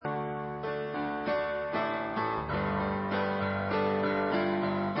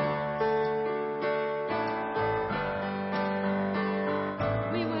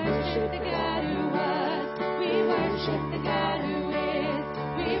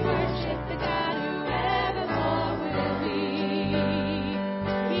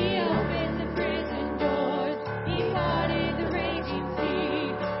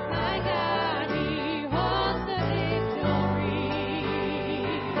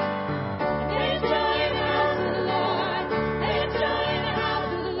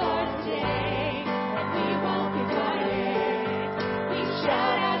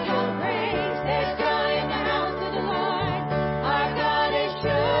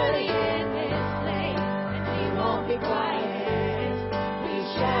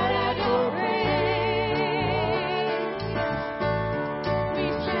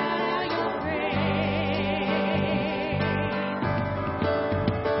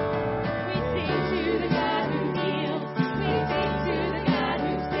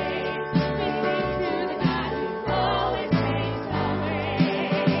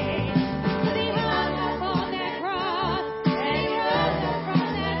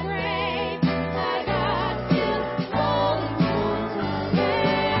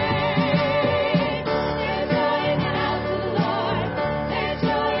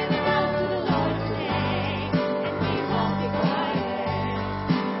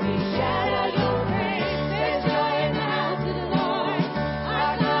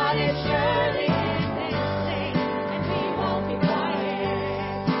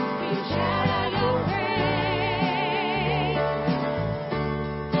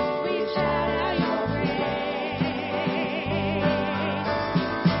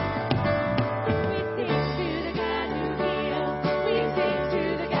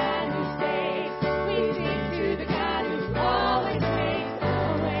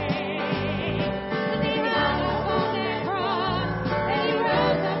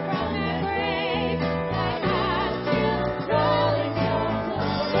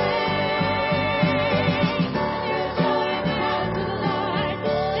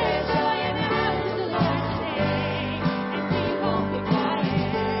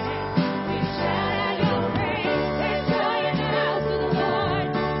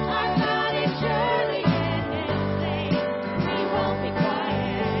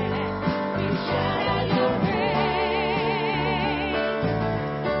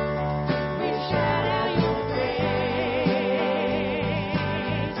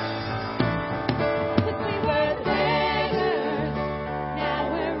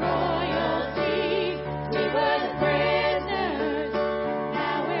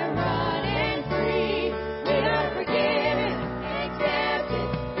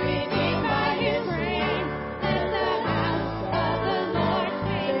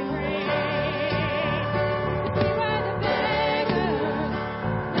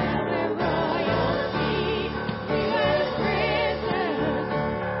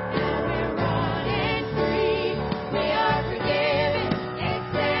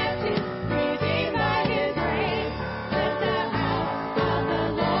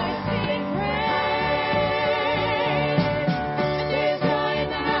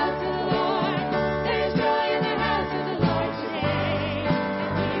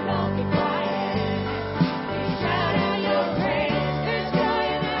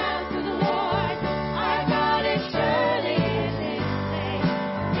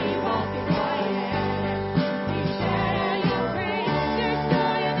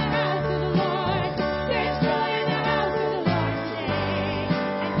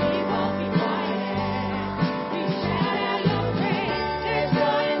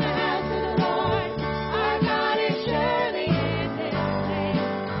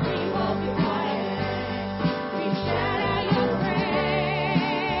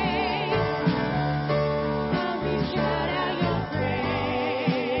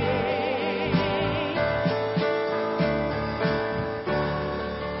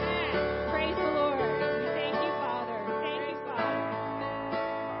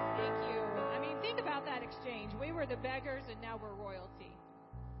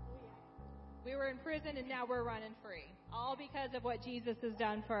We were in prison, and now we're running free. All because of what Jesus has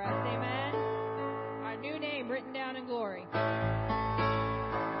done for us. Amen? Our new name written down in glory.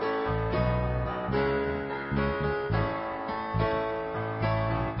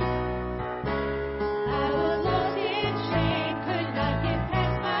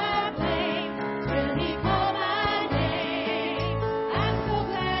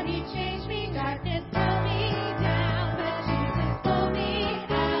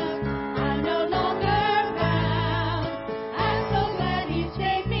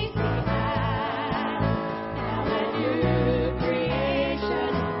 Creation.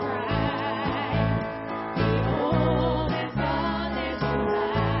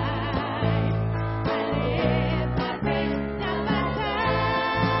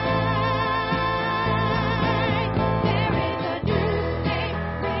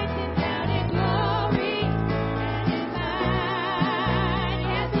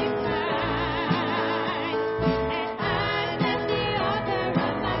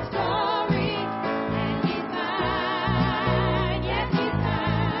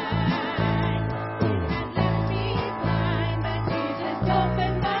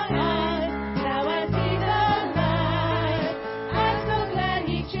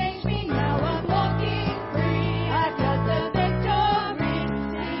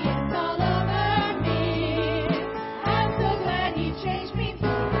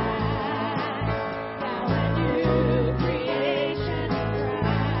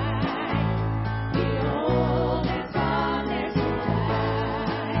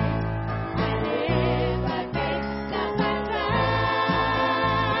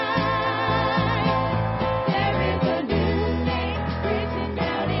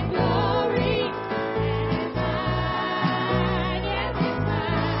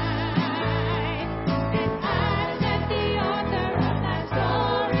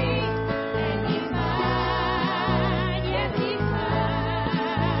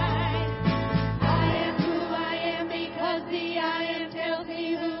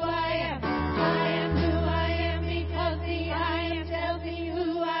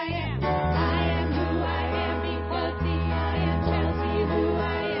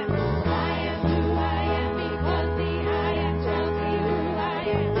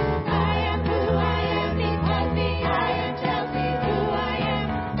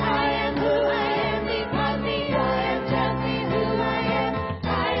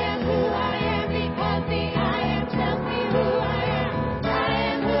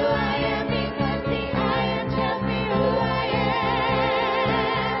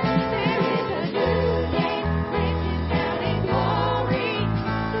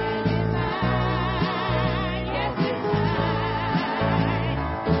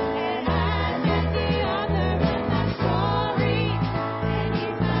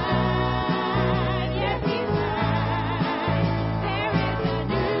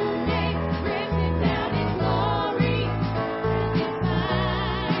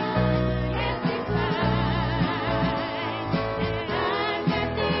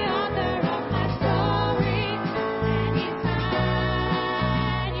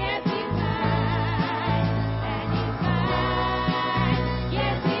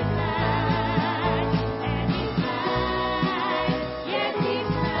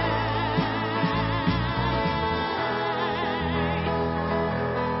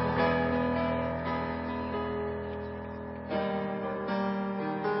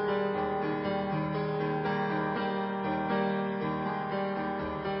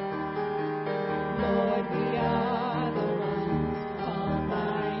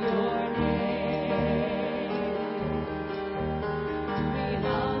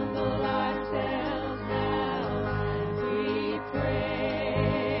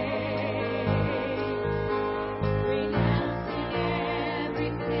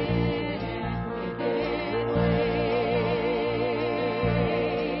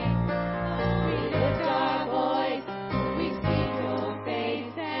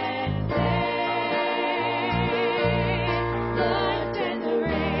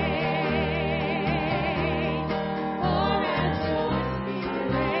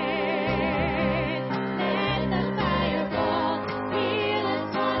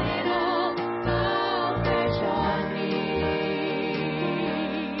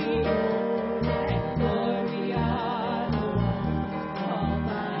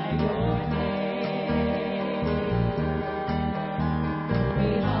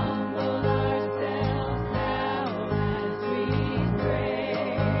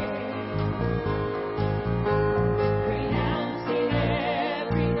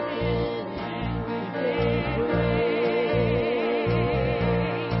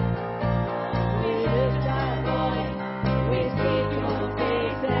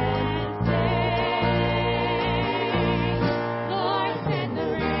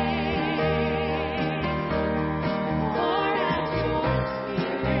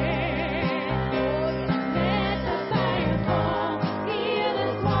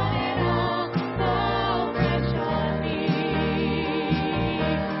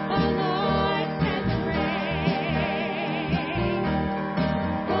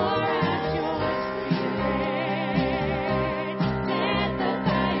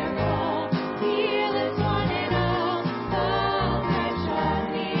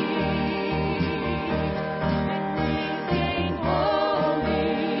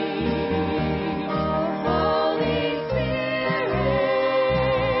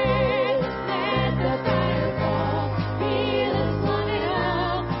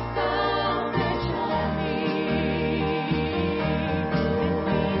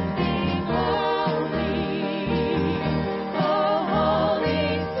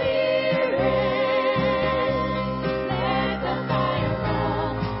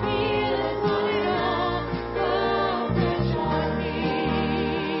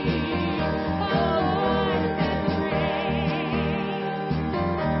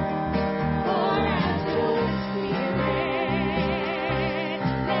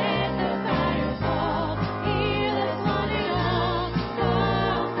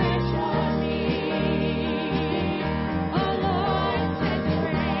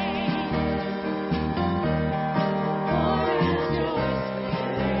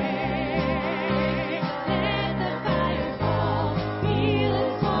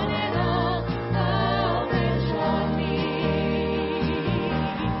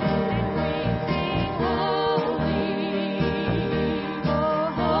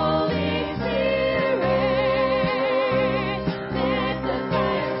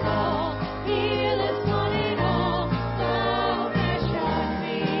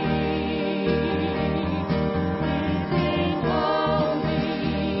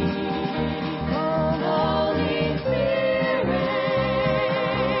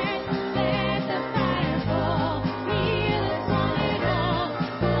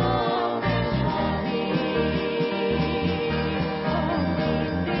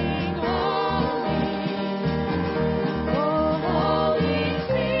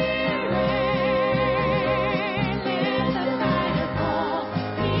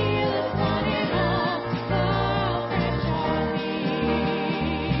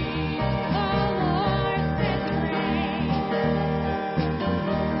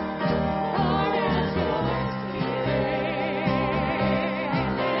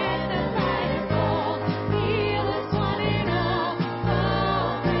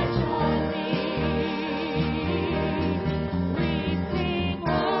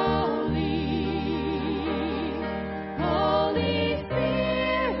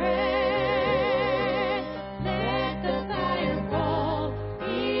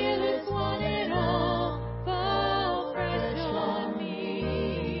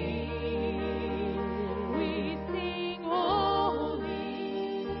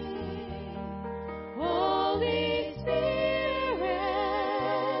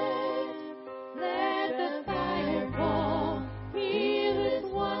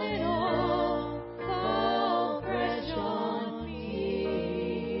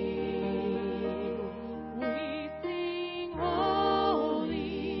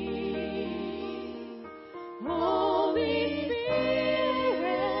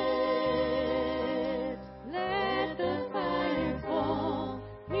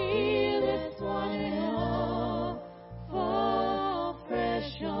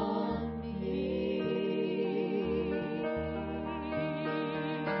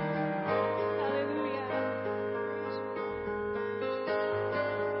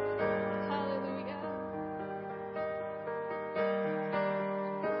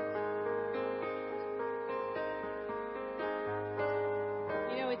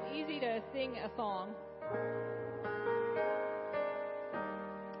 sing a song.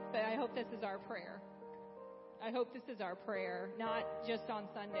 But I hope this is our prayer. I hope this is our prayer, not just on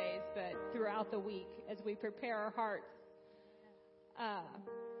Sundays, but throughout the week as we prepare our hearts.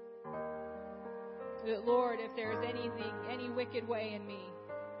 That, Lord, if there's any wicked way in me,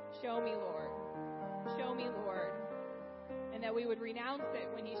 show me, Lord. Show me, Lord. And that we would renounce it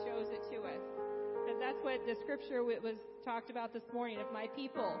when he shows it to us. Because that's what the scripture was talked about this morning. If my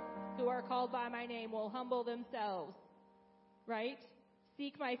people who are called by my name will humble themselves, right?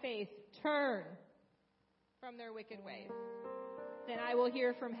 Seek my face, turn from their wicked ways, then I will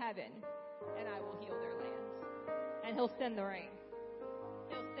hear from heaven, and I will heal their land. And he'll send the rain.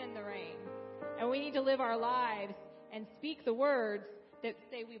 He'll send the rain. And we need to live our lives and speak the words that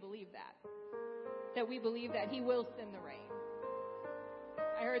say we believe that. That we believe that he will send the rain.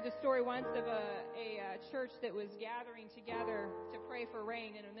 I heard the story once of a church that was gathering together to pray for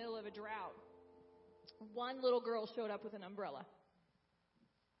rain in the middle of a drought. One little girl showed up with an umbrella.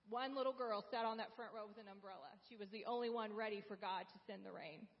 One little girl sat on that front row with an umbrella. She was the only one ready for God to send the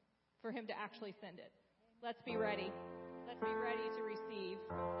rain, for him to actually send it. Let's be ready. Let's be ready to receive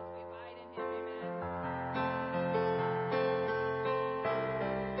as we abide in him. Amen.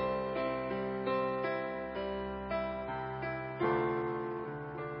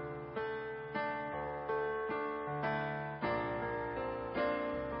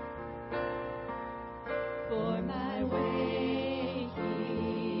 For my waking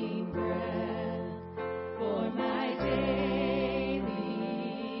breath, for my daily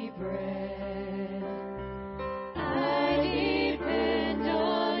bread, I depend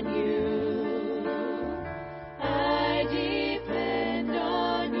on you.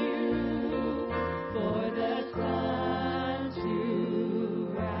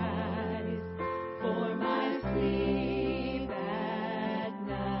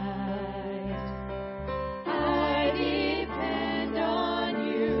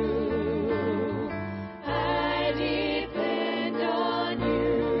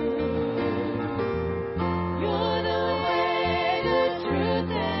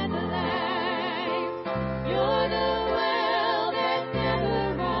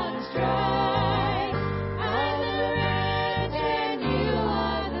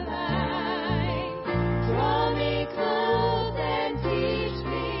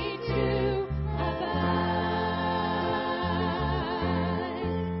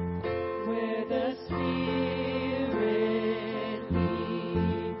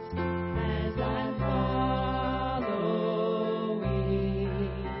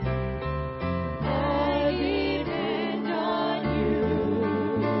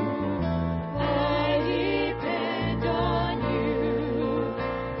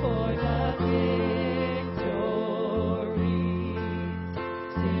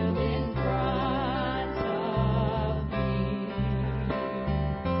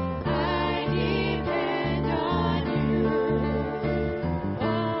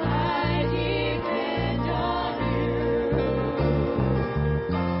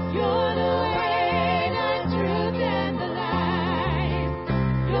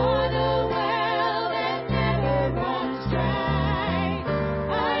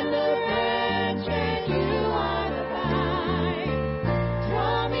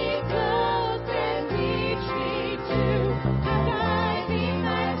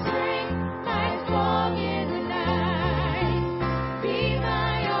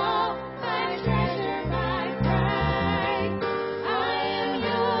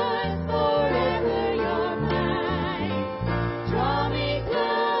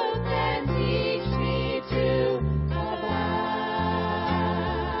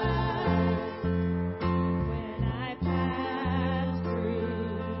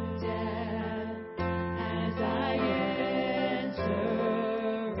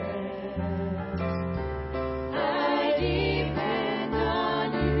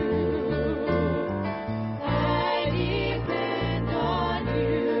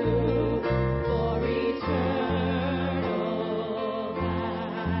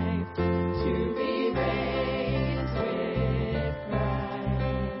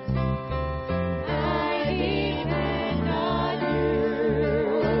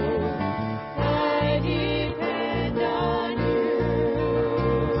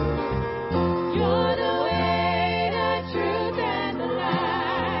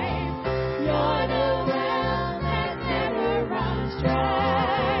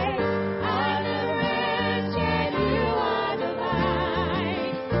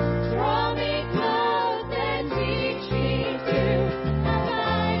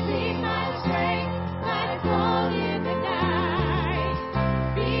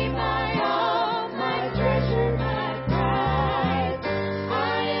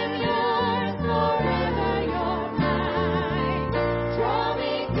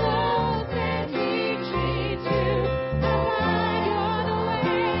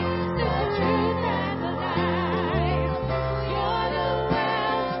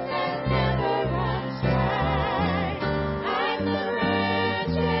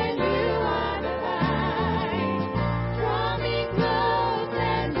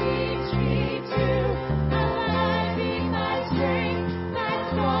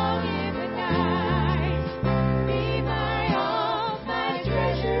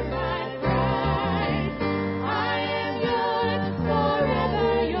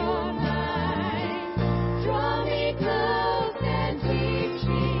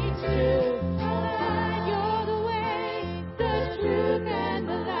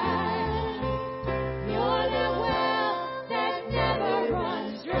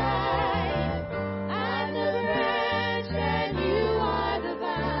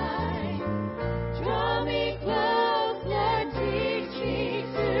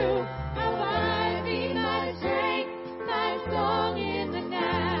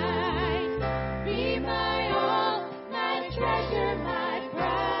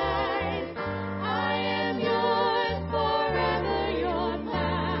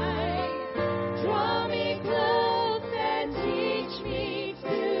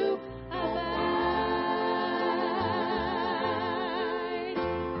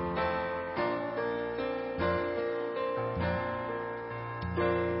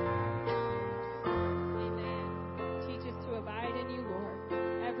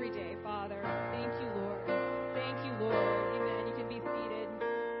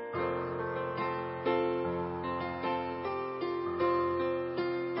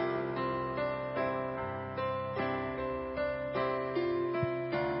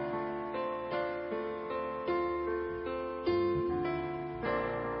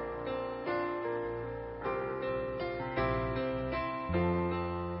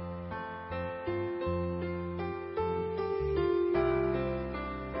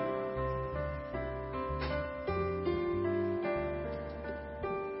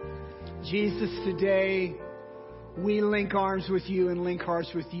 Jesus, today we link arms with you and link hearts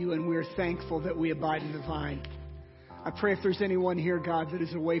with you, and we're thankful that we abide in the vine. I pray if there's anyone here, God, that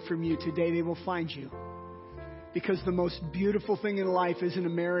is away from you today, they will find you. Because the most beautiful thing in life isn't a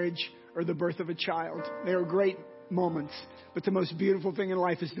marriage or the birth of a child. They are great moments, but the most beautiful thing in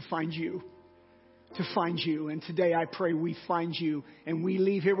life is to find you. To find you. And today I pray we find you and we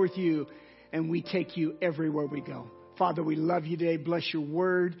leave here with you and we take you everywhere we go. Father, we love you today. Bless your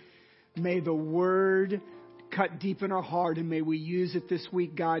word. May the word cut deep in our heart, and may we use it this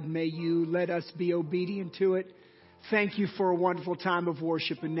week, God. May you let us be obedient to it. Thank you for a wonderful time of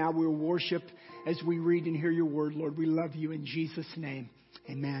worship, and now we'll worship as we read and hear your word, Lord. We love you in Jesus' name.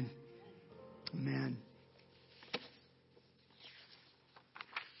 Amen. Amen.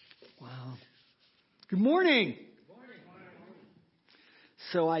 Wow. Good morning.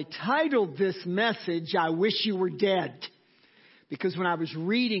 So I titled this message, I Wish You Were Dead. Because when I was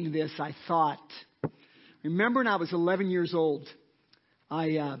reading this, I thought, remember when I was 11 years old,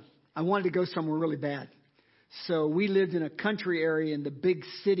 I wanted to go somewhere really bad. So we lived in a country area and the big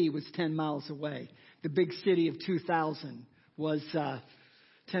city was 10 miles away. The big city of 2000 was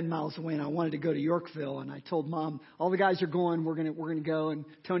 10 miles away, and I wanted to go to Yorkville. And I told Mom, all the guys are going, we're gonna go, and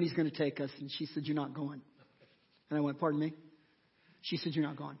Tony's going to take us. And she said, you're not going. And I went, pardon me? She said, you're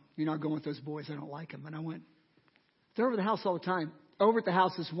not going. You're not going with those boys. I don't like them. And I went, they're over the house all the time. Over at the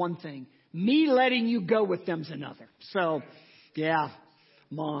house is one thing. Me letting you go with them's another. So, yeah,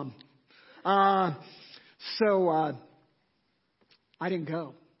 Mom. So I didn't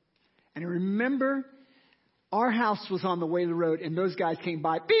go. And I remember our house was on the way to the road, and those guys came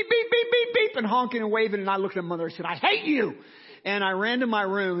by, beep, beep, beep, beep, beep, and honking and waving. And I looked at Mother and said, I hate you. And I ran to my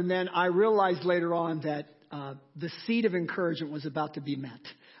room, and then I realized later on that the seed of encouragement was about to be met.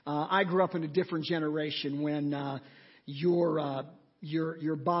 I grew up in a different generation when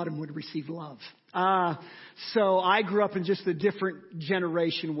your bottom would receive love. So I grew up in just a different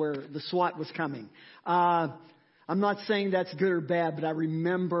generation where the SWAT was coming. I'm not saying that's good or bad, but I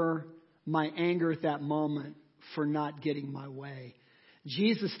remember my anger at that moment for not getting my way.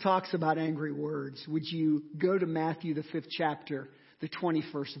 Jesus talks about angry words. Would you go to Matthew, the 5th chapter, the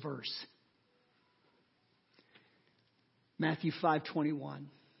 21st verse? Matthew 5:21.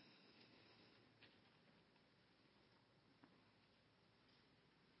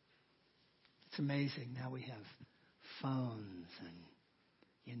 It's amazing. Now we have phones and,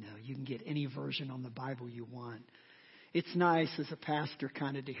 you can get any version on the Bible you want. It's nice as a pastor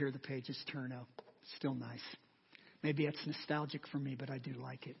kind of to hear the pages turn up. Still nice. Maybe it's nostalgic for me, but I do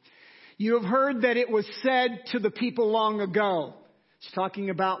like it. You have heard that it was said to the people long ago. It's talking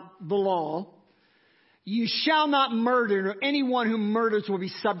about the law. You shall not murder, and anyone who murders will be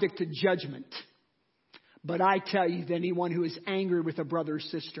subject to judgment. But I tell you that anyone who is angry with a brother or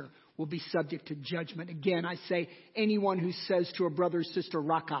sister will be subject to judgment. Again, I say anyone who says to a brother or sister,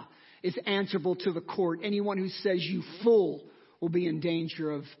 Raka, is answerable to the court. Anyone who says you fool will be in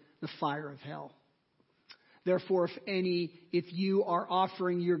danger of the fire of hell. Therefore, if you are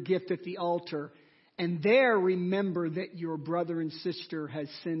offering your gift at the altar and there remember that your brother and sister has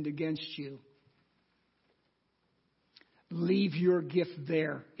sinned against you, leave your gift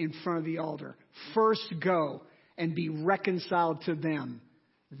there in front of the altar. First go and be reconciled to them.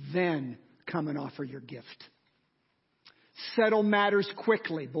 Then come and offer your gift. Settle matters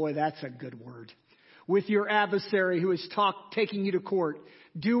quickly. Boy, that's a good word. With your adversary who is taking you to court.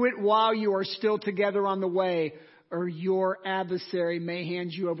 Do it while you are still together on the way, or your adversary may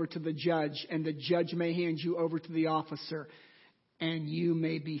hand you over to the judge, and the judge may hand you over to the officer, and you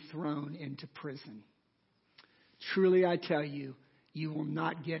may be thrown into prison. Truly, I tell you, you will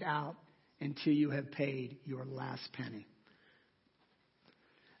not get out until you have paid your last penny.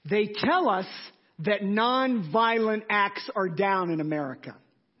 They tell us that nonviolent acts are down in America.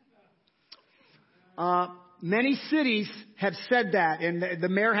 Many cities have said that, and the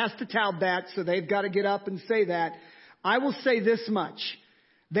mayor has to tout that, so they've got to get up and say that. I will say this much.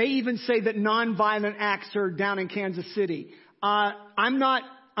 They even say that nonviolent acts are down in Kansas City. I'm not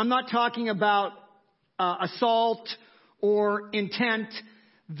talking about assault or intent.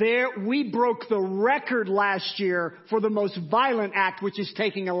 We broke the record last year for the most violent act, which is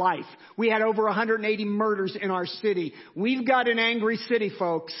taking a life. We had over 180 murders in our city. We've got an angry city,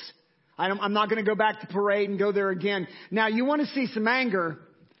 folks. I'm not going to go back to parade and go there again. Now, you want to see some anger?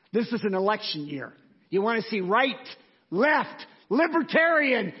 This is an election year. You want to see right, left,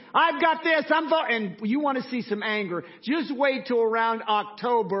 libertarian. I've got this. I'm voting. And you want to see some anger. Just wait till around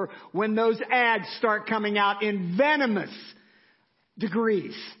October when those ads start coming out in venomous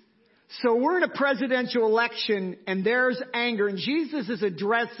degrees. So we're in a presidential election and there's anger, and Jesus is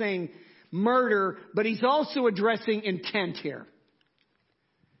addressing murder, but he's also addressing intent here.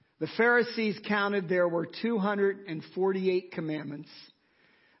 The Pharisees counted there were 248 commandments.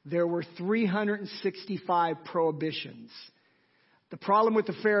 There were 365 prohibitions. The problem with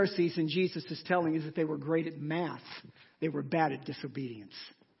the Pharisees, and Jesus is telling, is that they were great at math. They were bad at disobedience.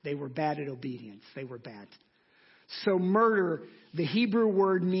 They were bad at obedience. They were bad. So murder, the Hebrew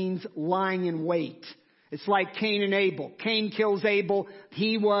word means lying in wait. It's like Cain and Abel. Cain kills Abel.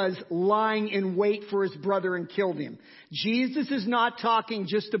 He was lying in wait for his brother and killed him. Jesus is not talking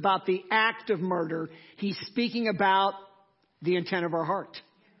just about the act of murder. He's speaking about the intent of our heart.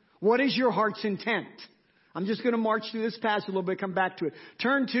 What is your heart's intent? I'm just going to march through this passage a little bit, come back to it.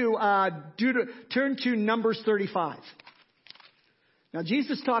 Turn to Numbers 35. Now,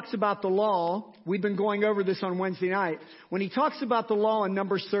 Jesus talks about the law. We've been going over this on Wednesday night. When he talks about the law in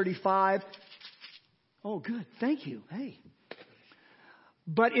Numbers 35, oh, good. Thank you. Hey.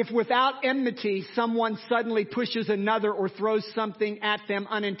 But if without enmity, someone suddenly pushes another or throws something at them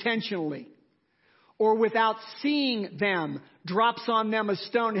unintentionally, or without seeing them, drops on them a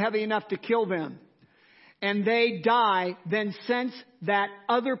stone heavy enough to kill them, and they die, then since that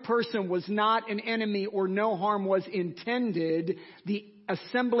other person was not an enemy or no harm was intended, the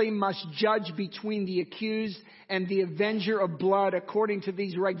assembly must judge between the accused and the avenger of blood according to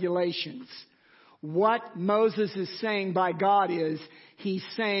these regulations. What Moses is saying by God is, he's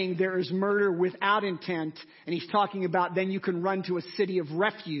saying there is murder without intent, and he's talking about then you can run to a city of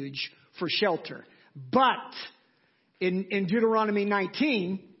refuge for shelter. But in Deuteronomy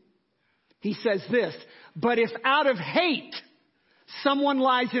 19, he says this, but if out of hate someone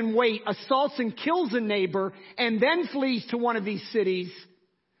lies in wait, assaults and kills a neighbor, and then flees to one of these cities,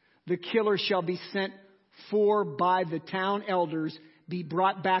 the killer shall be sent for by the town elders, be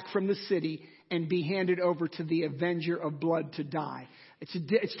brought back from the city, and be handed over to the avenger of blood to die.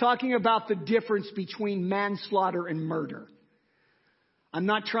 It's talking about the difference between manslaughter and murder. I'm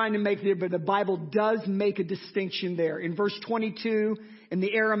not trying to make it, but the Bible does make a distinction there. In verse 22, in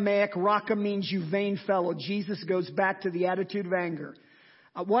the Aramaic, raka means you vain fellow. Jesus goes back to the attitude of anger.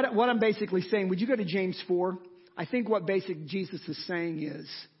 What I'm basically saying, would you go to James 4? I think what Jesus is saying is,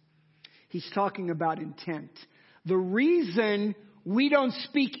 he's talking about intent. The reason we don't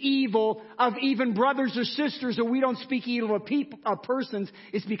speak evil of even brothers or sisters, or we don't speak evil of persons,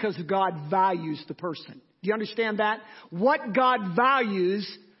 is because God values the person. Do you understand that? What God values,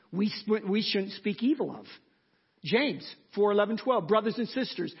 we shouldn't speak evil of. James 4:11-12, brothers and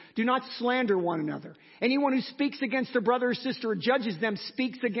sisters, do not slander one another. Anyone who speaks against a brother or sister or judges them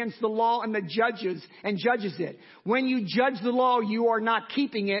speaks against the law and judges it. When you judge the law, you are not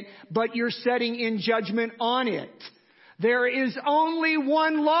keeping it, but you're setting in judgment on it. There is only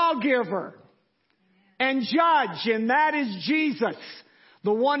one lawgiver and judge, and that is Jesus,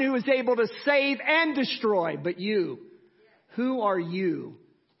 the one who is able to save and destroy. But you, who are you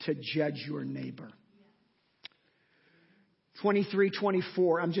to judge your neighbor?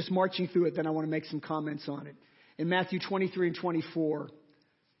 23:24. I'm just marching through it, then I want to make some comments on it. In Matthew 23 and 24,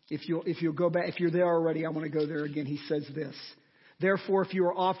 if you'll go back, if you're there already, I want to go there again. He says this. Therefore, if you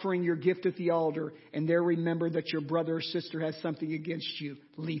are offering your gift at the altar and there remember that your brother or sister has something against you,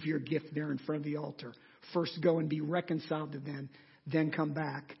 leave your gift there in front of the altar. First go and be reconciled to them, then come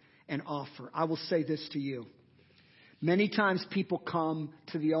back and offer. I will say this to you. Many times people come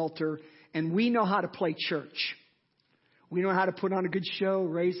to the altar and we know how to play church. We know how to put on a good show,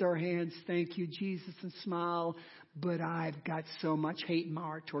 raise our hands, thank you, Jesus, and smile. But I've got so much hate in my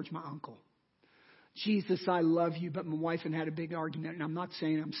heart towards my uncle. Jesus, I love you, but my wife and had a big argument, and I'm not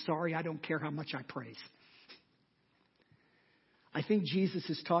saying I'm sorry. I don't care how much I praise. I think Jesus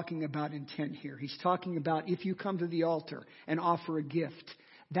is talking about intent here. He's talking about if you come to the altar and offer a gift,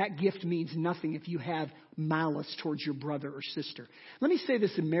 that gift means nothing if you have malice towards your brother or sister. Let me say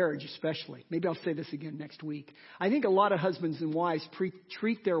this in marriage especially. Maybe I'll say this again next week. I think a lot of husbands and wives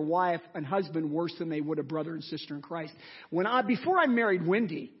treat their wife and husband worse than they would a brother and sister in Christ. Before I married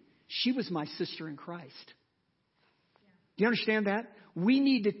Wendy, she was my sister in Christ. Do you understand that? We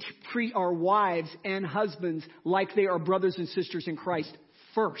need to treat our wives and husbands like they are brothers and sisters in Christ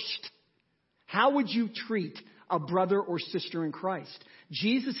first. How would you treat a brother or sister in Christ?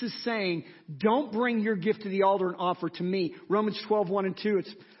 Jesus is saying, don't bring your gift to the altar and offer to me. Romans 12:1-2.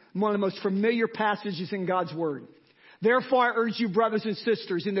 It's one of the most familiar passages in God's Word. Therefore, I urge you, brothers and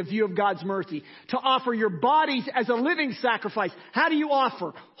sisters, in the view of God's mercy, to offer your bodies as a living sacrifice. How do you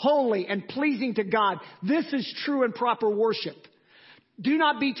offer? Holy and pleasing to God. This is true and proper worship. Do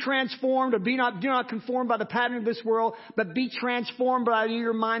not be transformed or do not conform by the pattern of this world, but be transformed by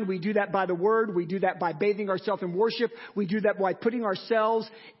your mind. We do that by the word. We do that by bathing ourselves in worship. We do that by putting ourselves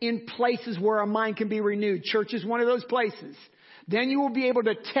in places where our mind can be renewed. Church is one of those places. Then you will be able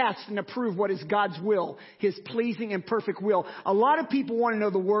to test and approve what is God's will, His pleasing and perfect will. A lot of people want to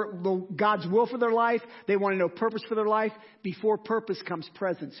know God's will for their life. They want to know purpose for their life. Before purpose comes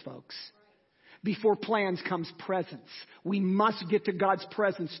presence, folks. Before plans comes presence. We must get to God's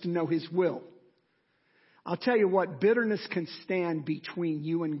presence to know His will. I'll tell you what, bitterness can stand between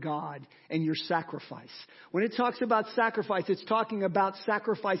you and God and your sacrifice. When it talks about sacrifice, it's talking about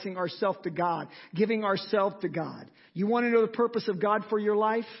sacrificing ourselves to God, giving ourselves to God. You want to know the purpose of God for your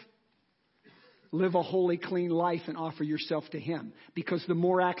life? Live a holy, clean life and offer yourself to Him. Because the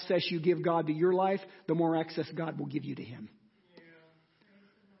more access you give God to your life, the more access God will give you to Him.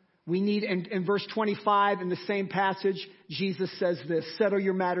 We need, in verse 25 in the same passage, Jesus says this, settle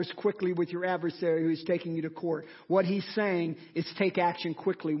your matters quickly with your adversary who is taking you to court. What he's saying is take action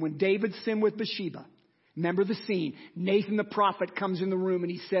quickly. When David sinned with Bathsheba, remember the scene. Nathan the prophet comes in the room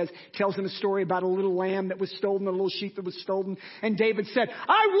and he tells him a story about a little lamb that was stolen, a little sheep that was stolen. And David said,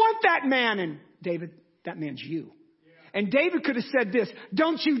 I want that man. And David, that man's you. And David could have said this,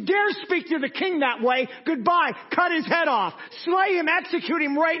 don't you dare speak to the king that way. Goodbye. Cut his head off. Slay him. Execute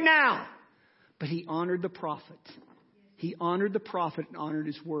him right now. But he honored the prophet. He honored the prophet and honored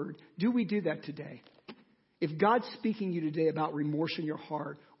his word. Do we do that today? If God's speaking to you today about remorse in your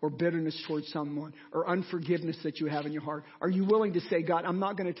heart or bitterness towards someone or unforgiveness that you have in your heart, are you willing to say, God, I'm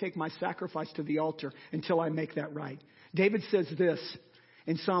not going to take my sacrifice to the altar until I make that right? David says this.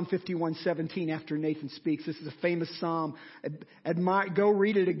 In Psalm 51:17, after Nathan speaks, this is a famous psalm. Go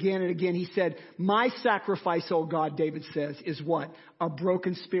read it again and again. He said, my sacrifice, O God, David says, is what? A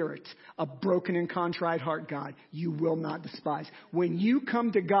broken spirit, a broken and contrite heart, God, you will not despise. When you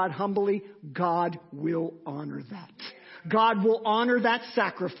come to God humbly, God will honor that. God will honor that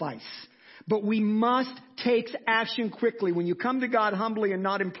sacrifice. But we must take action quickly. When you come to God humbly and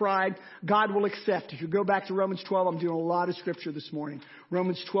not in pride, God will accept. If you go back to Romans 12, I'm doing a lot of scripture this morning.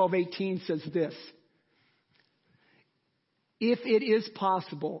 Romans 12:18 says this. If it is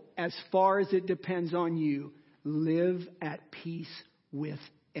possible, as far as it depends on you, live at peace with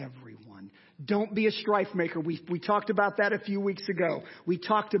everyone. Don't be a strife maker. We talked about that a few weeks ago. We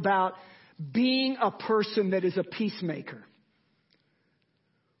talked about being a person that is a peacemaker.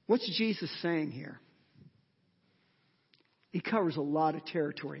 What's Jesus saying here? He covers a lot of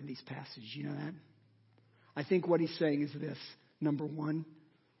territory in these passages. You know that? I think what he's saying is this. Number one,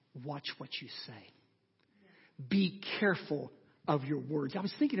 watch what you say. Be careful of your words. I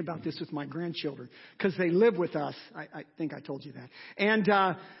was thinking about this with my grandchildren because they live with us. I think I told you that. And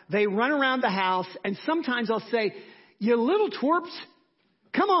they run around the house and sometimes I'll say, you little twerps,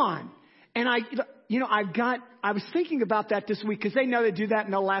 come on. And I was thinking about that this week because they know they do that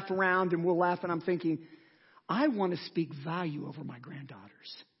and they'll laugh around and we'll laugh. And I'm thinking, I want to speak value over my granddaughters.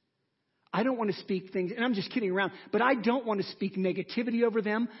 I don't want to speak things, and I'm just kidding around, but I don't want to speak negativity over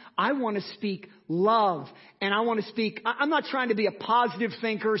them. I want to speak love. And I want to speak, I'm not trying to be a positive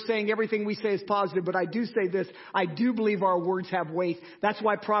thinker saying everything we say is positive, but I do say this. I do believe our words have weight. That's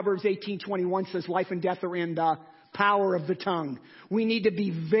why Proverbs 18:21 says life and death are in the power of the tongue. We need to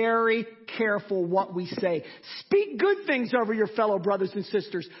be very careful what we say. Speak good things over your fellow brothers and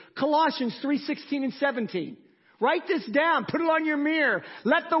sisters. Colossians 3:16 and 17. Write this down. Put it on your mirror.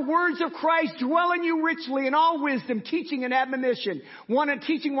 Let the words of Christ dwell in you richly in all wisdom, teaching and admonition.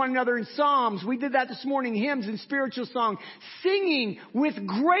 Teaching one another in psalms. We did that this morning. Hymns and spiritual song. Singing with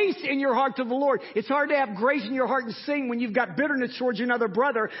grace in your heart to the Lord. It's hard to have grace in your heart and sing when you've got bitterness towards another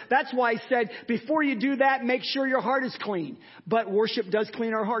brother. That's why I said, before you do that, make sure your heart is clean. But worship does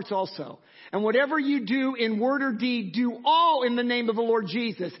clean our hearts also. And whatever you do in word or deed, do all in the name of the Lord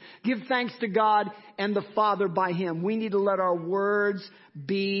Jesus. Give thanks to God and the Father by Him. We need to let our words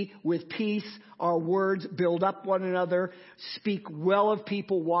be with peace. Our words build up one another. Speak well of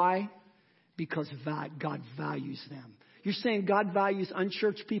people. Why? Because God values them. You're saying God values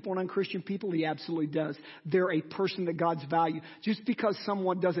unchurched people and unchristian people? He absolutely does. They're a person that God's value. Just because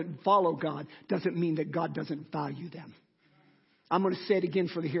someone doesn't follow God doesn't mean that God doesn't value them. I'm going to say it again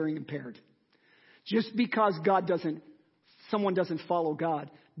for the hearing impaired. Just because someone doesn't follow God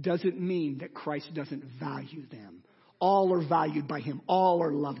doesn't mean that Christ doesn't value them. All are valued by Him. All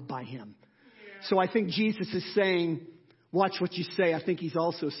are loved by Him. So I think Jesus is saying, watch what you say. I think He's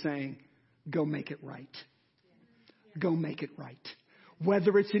also saying, go make it right. Go make it right.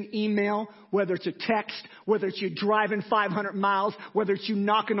 Whether it's an email, whether it's a text, whether it's you driving 500 miles, whether it's you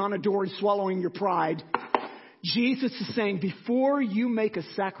knocking on a door and swallowing your pride, Jesus is saying, before you make a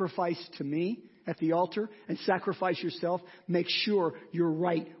sacrifice to me at the altar and sacrifice yourself, make sure you're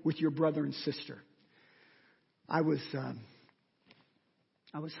right with your brother and sister. I was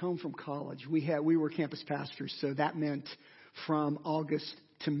home from college. We were campus pastors, so that meant from August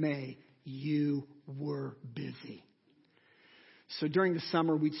to May, you were busy. So during the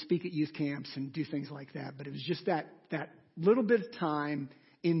summer, we'd speak at youth camps and do things like that. But it was just that little bit of time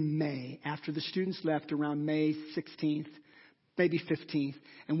in May, after the students left around May 16th, maybe 15th.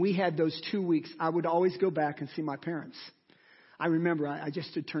 And we had those 2 weeks. I would always go back and see my parents. I remember I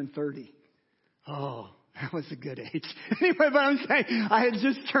just had turned 30. Oh, that was a good age. Anyway, but I'm saying I had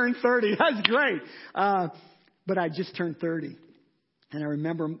just turned 30. That's great. But I just turned 30. And I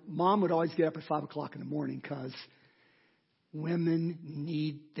remember Mom would always get up at 5 o'clock in the morning because women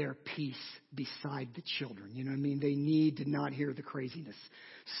need their peace beside the children. You know what I mean? They need to not hear the craziness.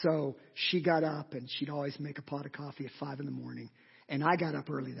 So she got up and she'd always make a pot of coffee at 5 in the morning. And I got up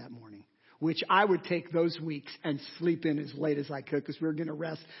early that morning, which I would take those weeks and sleep in as late as I could because we were going to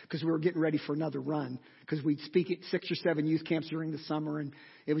rest because we were getting ready for another run because we'd speak at 6 or 7 youth camps during the summer and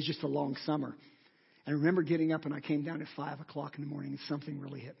it was just a long summer. And I remember getting up and I came down at 5 o'clock in the morning and something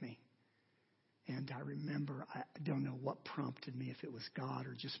really hit me. And I remember, I don't know what prompted me, if it was God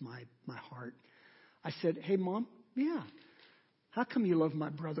or just my heart. I said, hey, Mom, yeah, how come you love my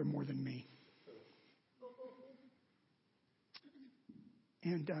brother more than me?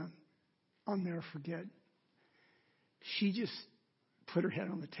 And I'll never forget. She just put her head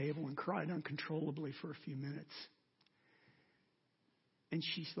on the table and cried uncontrollably for a few minutes. And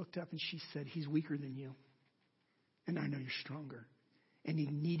she looked up and she said, he's weaker than you. And I know you're stronger. And he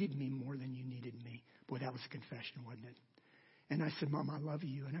needed me more than you needed me. Boy, that was a confession, wasn't it? And I said, Mom, I love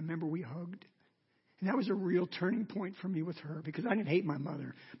you. And I remember we hugged. And that was a real turning point for me with her because I didn't hate my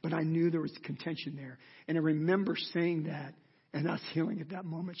mother, but I knew there was contention there. And I remember saying that and us healing at that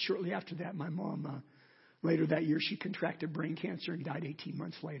moment. Shortly after that, my mom, later that year, she contracted brain cancer and died 18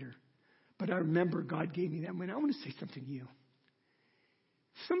 months later. But I remember God gave me that. I want to say something to you.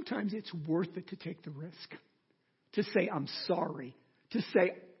 Sometimes it's worth it to take the risk, to say, I'm sorry.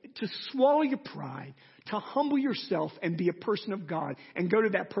 To swallow your pride, to humble yourself and be a person of God and go to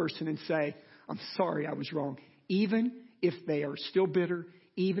that person and say, I'm sorry I was wrong. Even if they are still bitter,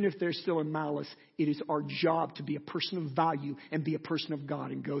 even if they're still in malice, it is our job to be a person of value and be a person of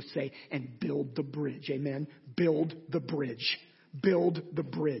God and go say and build the bridge. Amen. Build the bridge. Build the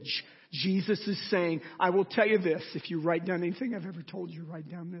bridge. Jesus is saying, I will tell you this. If you write down anything I've ever told you, write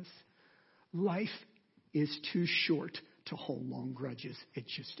down this. Life is too short to hold long grudges. It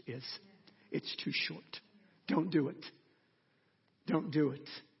just is. It's too short. Don't do it. Don't do it.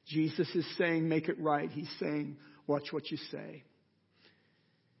 Jesus is saying, make it right. He's saying, watch what you say.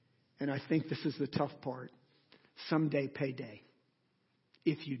 And I think this is the tough part. Someday, payday.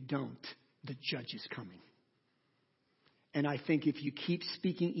 If you don't, the judge is coming. And I think if you keep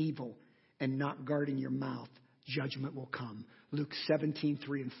speaking evil and not guarding your mouth, judgment will come. Luke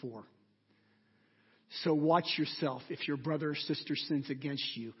 17:3-4. So watch yourself. If your brother or sister sins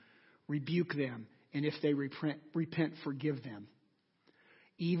against you, rebuke them. And if they repent, forgive them.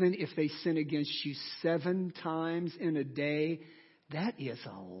 Even if they sin against you 7 times in a day, that is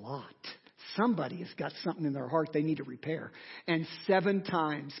a lot. Somebody has got something in their heart they need to repair. And 7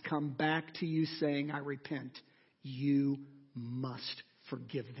 times come back to you saying, I repent. You must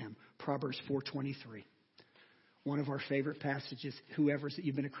forgive them. Proverbs 4:23. One of our favorite passages.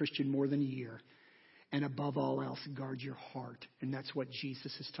 You've been a Christian more than a year. And above all else, guard your heart. And that's what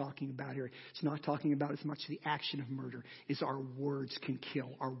Jesus is talking about here. It's not talking about as much the action of murder as our words can kill.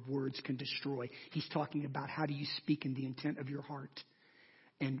 Our words can destroy. He's talking about how do you speak in the intent of your heart.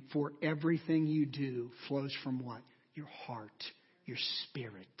 And for everything you do flows from what? Your heart, your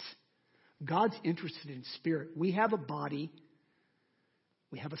spirit. God's interested in spirit. We have a body.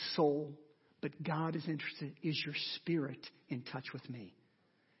 We have a soul. But God is interested. Is your spirit in touch with me?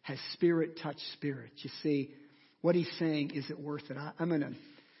 Has spirit touched spirit? You see, what he's saying, is it worth it?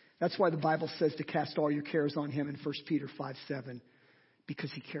 That's why the Bible says to cast all your cares on him in 1 Peter 5:7,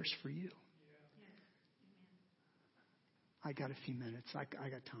 because he cares for you. I got a few minutes. I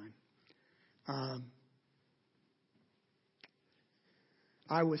got time.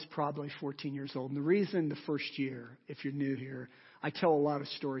 I was probably 14 years old. And the reason the first year, if you're new here, I tell a lot of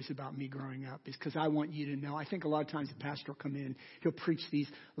stories about me growing up is because I want you to know. I think a lot of times the pastor will come in, he'll preach these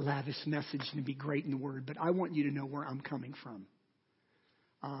lavish messages and be great in the word, but I want you to know where I'm coming from.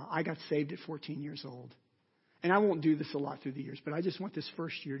 I got saved at 14 years old. And I won't do this a lot through the years, but I just want this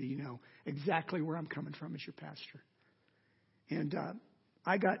first year to know exactly where I'm coming from as your pastor. And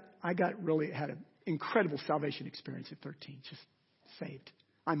I got really had incredible salvation experience at 13. Just saved.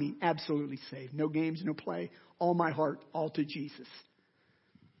 I mean, absolutely saved. No games, no play. All my heart, all to Jesus.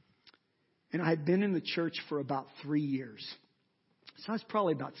 And I had been in the church for about 3 years. So I was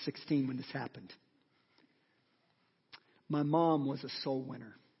probably about 16 when this happened. My mom was a soul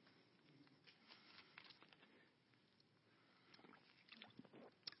winner.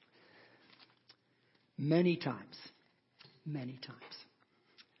 Many times.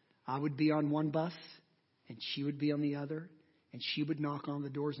 I would be on one bus and she would be on the other. And she would knock on the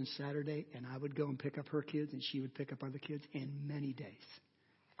doors on Saturday and I would go and pick up her kids and she would pick up other kids. And many days,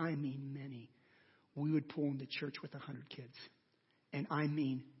 I mean many, we would pull into church with 100 kids. And I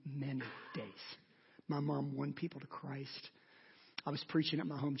mean many days. My mom won people to Christ. I was preaching at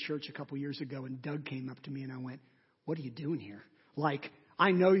my home church a couple years ago and Doug came up to me and I went, "What are you doing here? Like,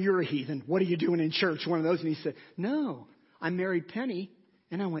 I know you're a heathen. What are you doing in church?" One of those. And he said, "No, I married Penny."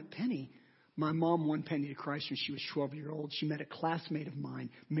 And I went, "Penny?" My mom won Penny to Christ when she was 12-years old. She met a classmate of mine,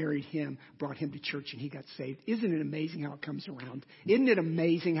 married him, brought him to church, and he got saved. Isn't it amazing how it comes around? Isn't it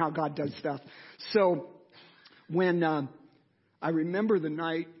amazing how God does stuff? So when I remember the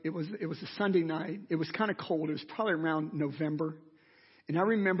night, it was a Sunday night. It was kind of cold. It was probably around November. And I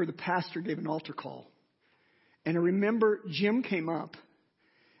remember the pastor gave an altar call. And I remember Jim came up.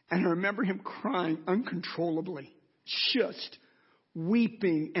 And I remember him crying uncontrollably, just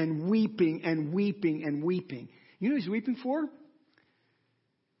weeping and weeping and weeping and weeping. You know what he's weeping for?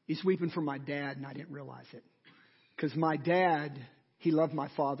 He's weeping for my dad, and I didn't realize it. Because my dad, he loved my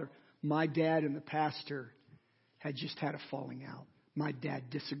father. My dad and the pastor had just had a falling out. My dad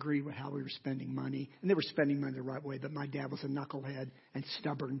disagreed with how we were spending money. And they were spending money the right way, but my dad was a knucklehead and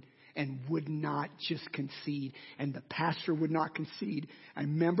stubborn and would not just concede. And the pastor would not concede. I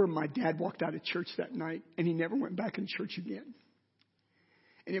remember my dad walked out of church that night, and he never went back in church again.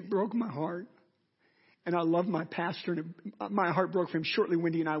 And it broke my heart. And I love my pastor. And my heart broke for him. Shortly,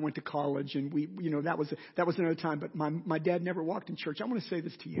 Wendy and I went to college. And we, that was another time. But my dad never walked in church. I want to say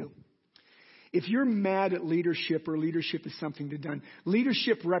this to you. If you're mad at leadership or leadership is something to done,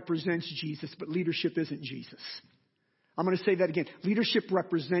 leadership represents Jesus, but leadership isn't Jesus. I'm going to say that again. Leadership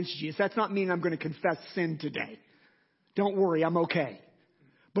represents Jesus. That's not mean I'm going to confess sin today. Don't worry, I'm okay.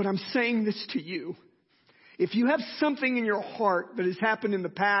 But I'm saying this to you. If you have something in your heart that has happened in the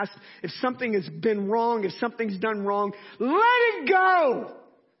past, if something has been wrong, if something's done wrong, let it go.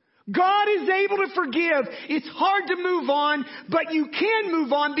 God is able to forgive. It's hard to move on, but you can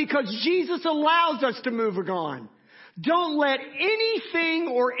move on because Jesus allows us to move on. Don't let anything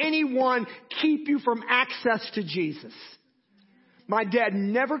or anyone keep you from access to Jesus. My dad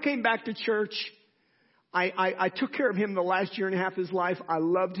never came back to church. I took care of him the last year and a half of his life. I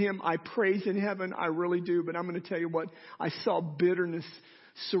loved him. I praise in heaven. I really do. But I'm going to tell you what, I saw bitterness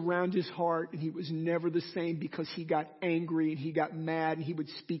surround his heart, and he was never the same because he got angry and he got mad and he would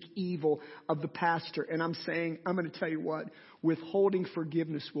speak evil of the pastor. And I'm saying, I'm going to tell you what, withholding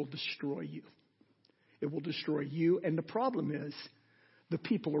forgiveness will destroy you. It will destroy you. And the problem is the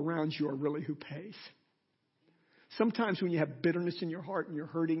people around you are really who pays. Sometimes when you have bitterness in your heart and you're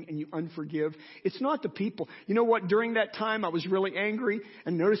hurting and you unforgive, it's not the people. You know what? During that time, I was really angry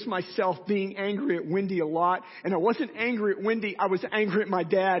and noticed myself being angry at Wendy a lot. And I wasn't angry at Wendy. I was angry at my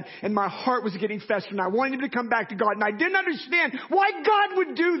dad. And my heart was getting festered. And I wanted him to come back to God. And I didn't understand why God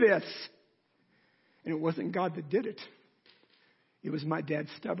would do this. And it wasn't God that did it. It was my dad's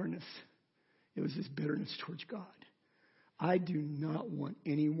stubbornness. It was his bitterness towards God. I do not want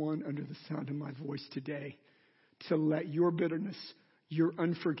anyone under the sound of my voice today to let your bitterness, your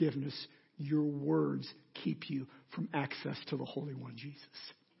unforgiveness, your words keep you from access to the Holy One, Jesus.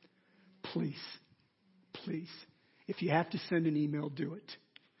 Please, please. If you have to send an email, do it.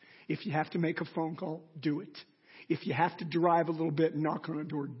 If you have to make a phone call, do it. If you have to drive a little bit and knock on a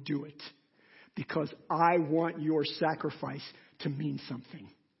door, do it. Because I want your sacrifice to mean something.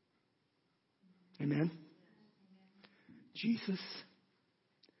 Amen? Jesus.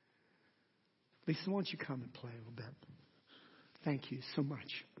 Lisa, why don't you come and play a little bit? Thank you so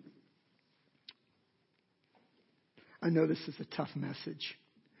much. I know this is a tough message.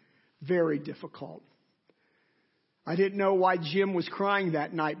 Very difficult. I didn't know why Jim was crying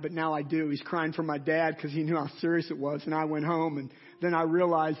that night, but now I do. He's crying for my dad because he knew how serious it was. And I went home and then I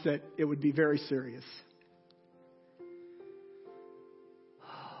realized that it would be very serious.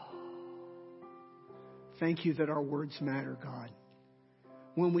 Thank you that our words matter, God.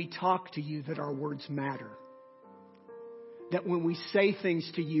 When we talk to you, that our words matter. That when we say things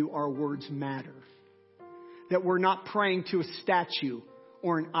to you, our words matter. That we're not praying to a statue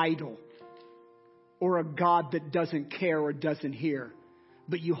or an idol or a God that doesn't care or doesn't hear.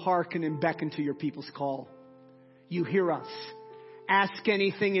 but you hearken and beckon to your people's call. You hear us. Ask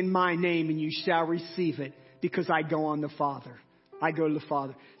anything in my name and you shall receive it, because I go on the Father. I go to the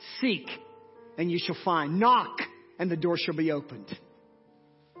Father. Seek and you shall find. Knock and the door shall be opened.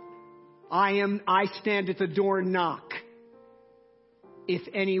 I stand at the door and knock. If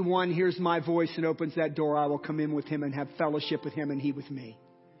anyone hears my voice and opens that door, I will come in with him and have fellowship with him and he with me.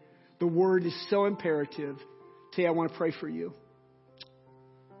 The word is so imperative. Today I want to pray for you.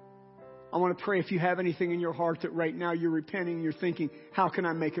 I want to pray if you have anything in your heart that right now you're repenting, you're thinking, how can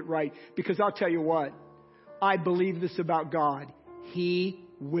I make it right? Because I'll tell you what, I believe this about God. He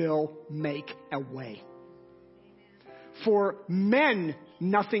will make a way. For men,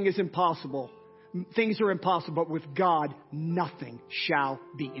 nothing is impossible. Things are impossible, but with God, nothing shall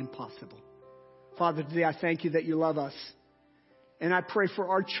be impossible. Father, today I thank you that you love us. And I pray for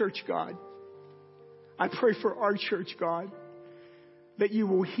our church, God. I pray for our church, God, that you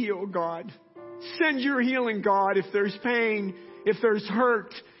will heal, God. Send your healing, God, if there's pain, if there's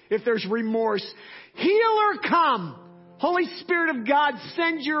hurt, if there's remorse. Healer, come. Holy Spirit of God,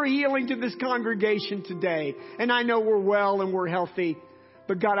 send your healing to this congregation today. And I know we're well and we're healthy.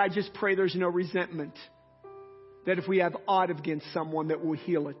 But God, I just pray there's no resentment. That if we have aught against someone, that will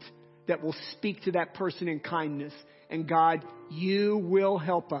heal it. That will speak to that person in kindness. And God, you will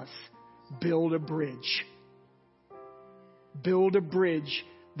help us build a bridge. Build a bridge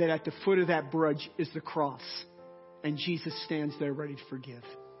that at the foot of that bridge is the cross. And Jesus stands there ready to forgive.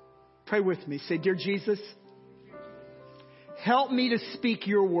 Pray with me. Say, dear Jesus, help me to speak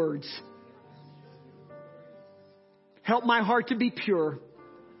your words. Help my heart to be pure.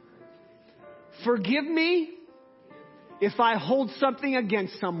 Forgive me if I hold something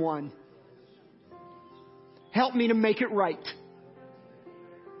against someone. Help me to make it right.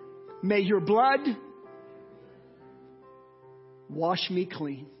 May your blood wash me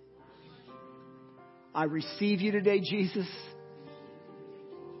clean. I receive you today, Jesus.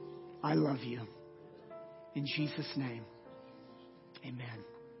 I love you. In Jesus' name, amen.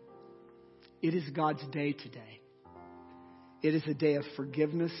 It is God's day today. It is a day of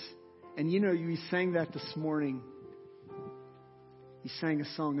forgiveness. And you know, you sang that this morning. You sang a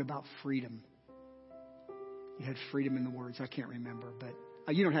song about freedom. You had freedom in the words. I can't remember, but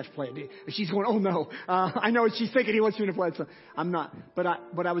you don't have to play it. She's going, oh no. I know what she's thinking. He wants me to play it. So I'm not. But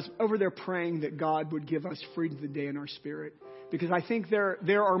I was over there praying that God would give us freedom today in our spirit. Because I think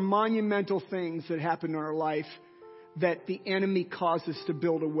there are monumental things that happen in our life that the enemy causes to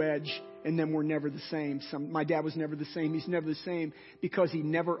build a wedge, and then we're never the same. My dad was never the same. He's never the same because he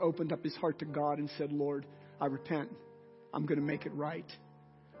never opened up his heart to God and said, Lord, I repent. I'm going to make it right.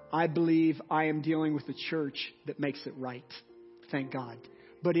 I believe I am dealing with a church that makes it right. Thank God.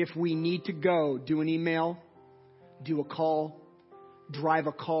 But if we need to go, do an email, do a call, drive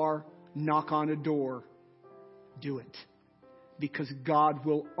a car, knock on a door, do it. Because God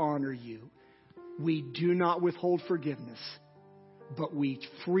will honor you. We do not withhold forgiveness, but we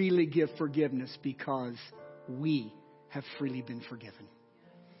freely give forgiveness because we have freely been forgiven.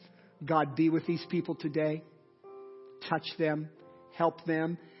 God, be with these people today. Touch them. Help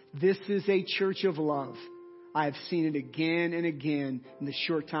them. This is a church of love. I have seen it again and again in the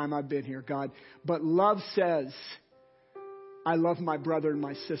short time I've been here, God. But love says, I love my brother and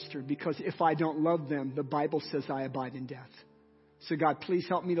my sister, because if I don't love them, the Bible says I abide in death. So God, please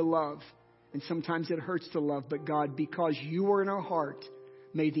help me to love. And sometimes it hurts to love, but God, because you are in our heart,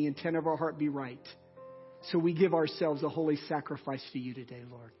 may the intent of our heart be right. So we give ourselves a holy sacrifice to you today,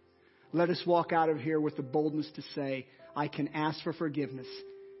 Lord. Let us walk out of here with the boldness to say, I can ask for forgiveness.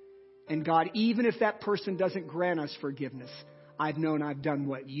 And God, even if that person doesn't grant us forgiveness, I've known I've done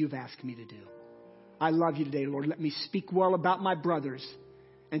what you've asked me to do. I love you today, Lord. Let me speak well about my brothers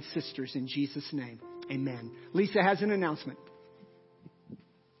and sisters in Jesus' name. Amen. Lisa has an announcement.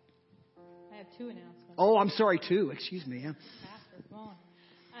 I have two announcements. Oh, I'm sorry, two. Excuse me. Yeah. Pastor, come on.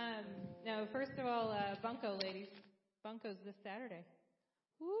 No, first of all, Bunko, ladies. Bunko's this Saturday.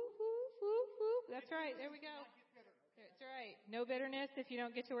 Woo, woo, woo, woo. That's right. There we go. That's right. No bitterness if you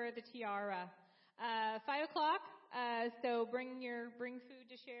don't get to wear the tiara. 5 o'clock. So bring food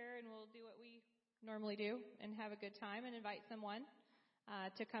to share, and we'll do what we normally do and have a good time and invite someone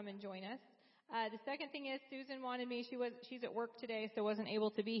to come and join us. The second thing is Susan wanted me. She's at work today, so wasn't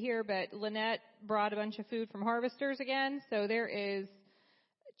able to be here. But Lynette brought a bunch of food from Harvesters again. So there is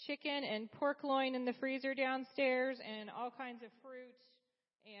chicken and pork loin in the freezer downstairs, and all kinds of fruit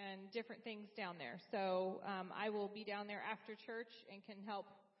and different things down there. So I will be down there after church and can help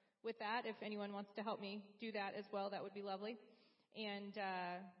with that. If anyone wants to help me do that as well, that would be lovely. And,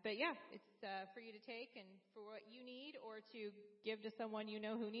 but yeah, it's for you to take and for what you need or to give to someone you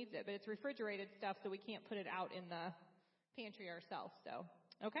know who needs it. But it's refrigerated stuff, so we can't put it out in the pantry ourselves. So,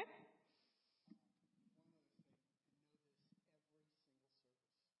 okay?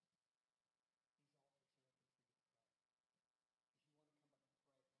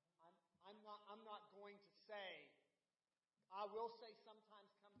 I'm not going to say, I will say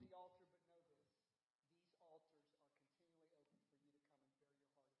sometimes come to the altar, but know this. These altars are continually open for you to come and bare your heart.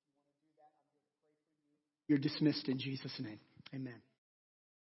 If you want to do that, I'm here to pray for you. You're dismissed in Jesus' name. Amen.